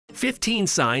15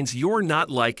 signs you're not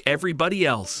like everybody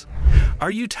else.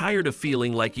 Are you tired of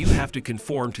feeling like you have to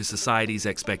conform to society's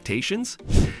expectations?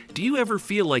 Do you ever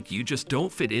feel like you just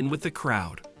don't fit in with the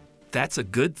crowd? That's a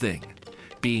good thing.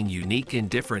 Being unique and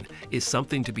different is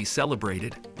something to be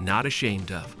celebrated, not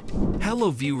ashamed of.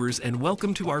 Hello viewers, and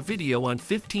welcome to our video on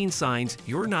 15 signs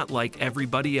you're not like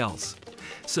everybody else.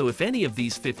 So if any of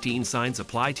these 15 signs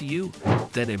apply to you,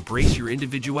 then embrace your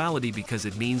individuality because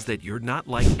it means that you're not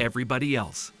like everybody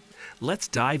else. Let's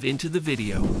dive into the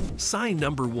video. Sign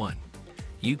number 1.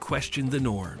 You question the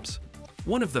norms.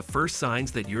 One of the first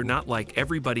signs that you're not like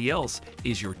everybody else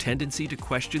is your tendency to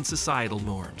question societal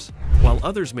norms. While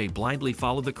others may blindly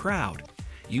follow the crowd,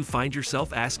 you find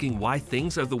yourself asking why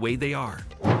things are the way they are.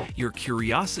 Your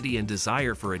curiosity and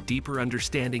desire for a deeper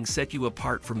understanding set you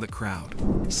apart from the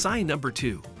crowd. Sign number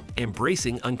 2.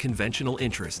 Embracing unconventional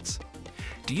interests.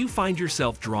 Do you find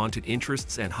yourself drawn to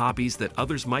interests and hobbies that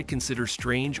others might consider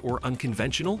strange or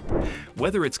unconventional?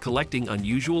 Whether it's collecting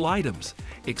unusual items,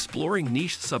 exploring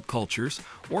niche subcultures,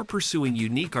 or pursuing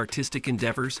unique artistic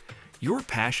endeavors, your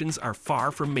passions are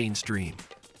far from mainstream.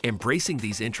 Embracing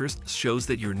these interests shows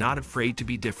that you're not afraid to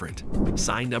be different.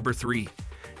 Sign number 3.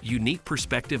 Unique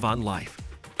perspective on life.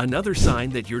 Another sign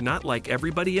that you're not like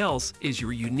everybody else is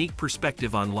your unique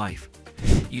perspective on life.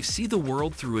 You see the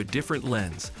world through a different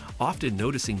lens, often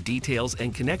noticing details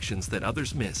and connections that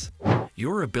others miss.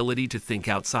 Your ability to think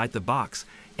outside the box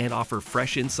and offer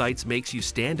fresh insights makes you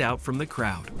stand out from the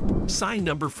crowd. Sign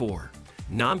number 4.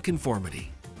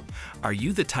 Nonconformity. Are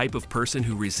you the type of person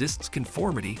who resists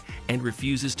conformity and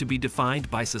refuses to be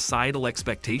defined by societal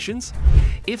expectations?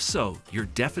 If so, you're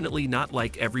definitely not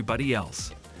like everybody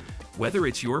else. Whether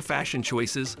it's your fashion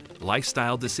choices,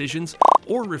 lifestyle decisions,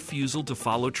 or refusal to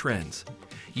follow trends,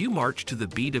 you march to the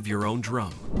beat of your own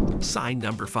drum. Sign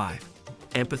number 5.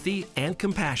 Empathy and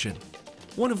compassion.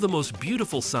 One of the most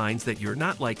beautiful signs that you're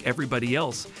not like everybody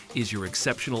else is your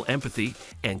exceptional empathy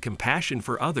and compassion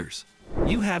for others.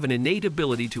 You have an innate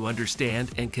ability to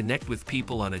understand and connect with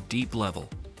people on a deep level.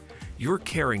 Your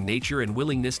caring nature and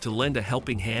willingness to lend a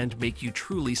helping hand make you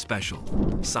truly special.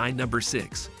 Sign number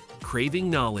 6. Craving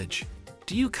knowledge.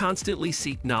 Do you constantly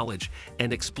seek knowledge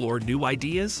and explore new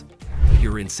ideas?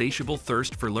 Your insatiable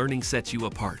thirst for learning sets you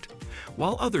apart.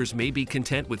 While others may be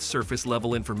content with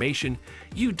surface-level information,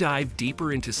 you dive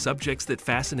deeper into subjects that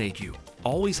fascinate you,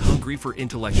 always hungry for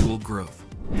intellectual growth.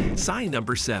 Sign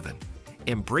number 7.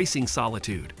 Embracing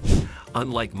solitude.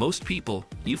 Unlike most people,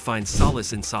 you find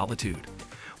solace in solitude.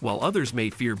 While others may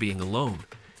fear being alone,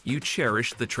 you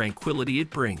cherish the tranquility it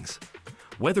brings.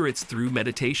 Whether it's through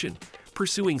meditation,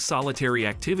 pursuing solitary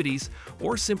activities,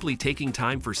 or simply taking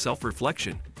time for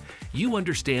self-reflection, you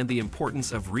understand the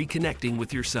importance of reconnecting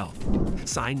with yourself.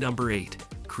 Sign number 8.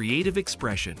 Creative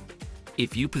expression.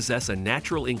 If you possess a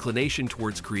natural inclination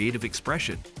towards creative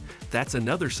expression, that's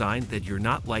another sign that you're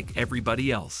not like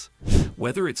everybody else.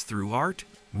 Whether it's through art,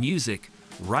 music,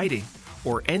 writing,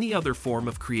 or any other form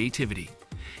of creativity,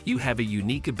 you have a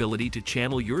unique ability to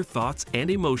channel your thoughts and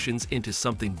emotions into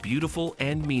something beautiful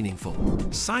and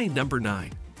meaningful. Sign number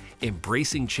 9.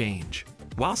 Embracing change.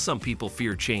 While some people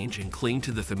fear change and cling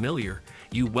to the familiar,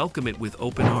 you welcome it with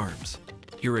open arms.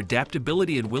 Your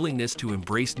adaptability and willingness to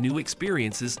embrace new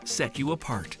experiences set you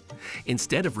apart.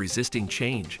 Instead of resisting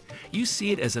change, you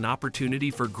see it as an opportunity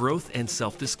for growth and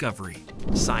self-discovery.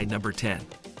 Sign number 10.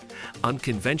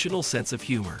 Unconventional sense of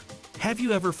humor. Have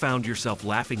you ever found yourself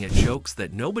laughing at jokes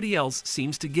that nobody else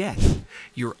seems to get?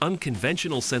 Your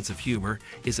unconventional sense of humor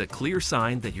is a clear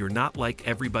sign that you're not like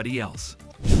everybody else.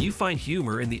 You find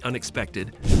humor in the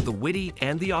unexpected, the witty,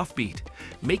 and the offbeat,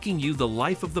 making you the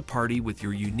life of the party with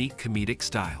your unique comedic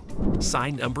style.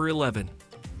 Sign number 11.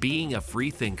 Being a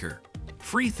free thinker.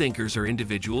 Free thinkers are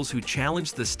individuals who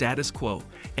challenge the status quo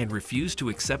and refuse to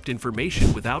accept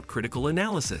information without critical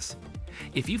analysis.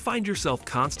 If you find yourself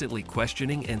constantly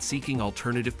questioning and seeking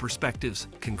alternative perspectives,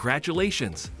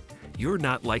 congratulations! You're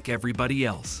not like everybody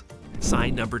else.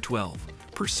 Sign number 12.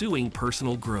 Pursuing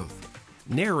personal growth.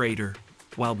 Narrator.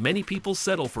 While many people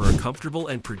settle for a comfortable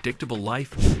and predictable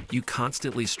life, you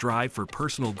constantly strive for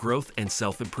personal growth and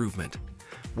self-improvement.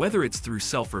 Whether it's through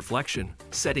self-reflection,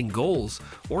 setting goals,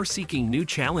 or seeking new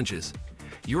challenges,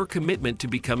 your commitment to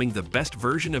becoming the best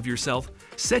version of yourself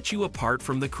sets you apart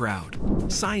from the crowd.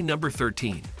 Sign number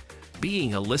 13.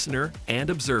 Being a listener and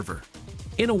observer.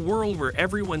 In a world where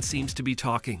everyone seems to be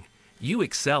talking, you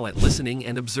excel at listening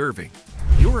and observing.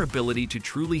 Your ability to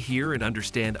truly hear and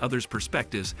understand others'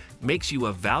 perspectives makes you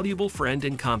a valuable friend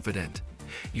and confidant.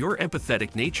 Your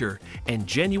empathetic nature and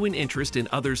genuine interest in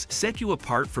others set you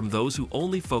apart from those who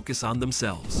only focus on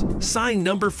themselves. Sign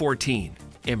number 14.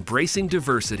 Embracing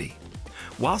diversity.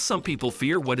 While some people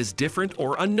fear what is different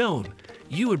or unknown,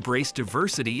 you embrace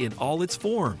diversity in all its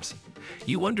forms.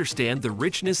 You understand the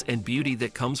richness and beauty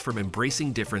that comes from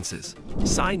embracing differences.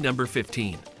 Sign number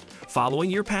 15.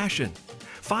 Following your passion.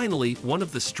 Finally, one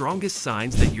of the strongest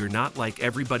signs that you're not like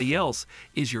everybody else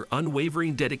is your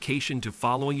unwavering dedication to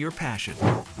following your passion.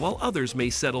 While others may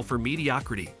settle for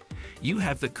mediocrity, you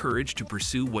have the courage to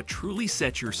pursue what truly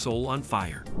sets your soul on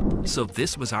fire. So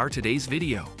this was our today's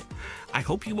video. I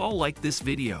hope you all liked this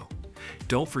video.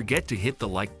 Don't forget to hit the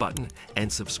like button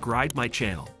and subscribe my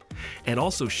channel. And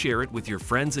also share it with your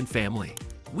friends and family.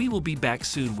 We will be back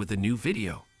soon with a new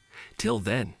video. Till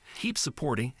then, keep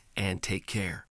supporting and take care.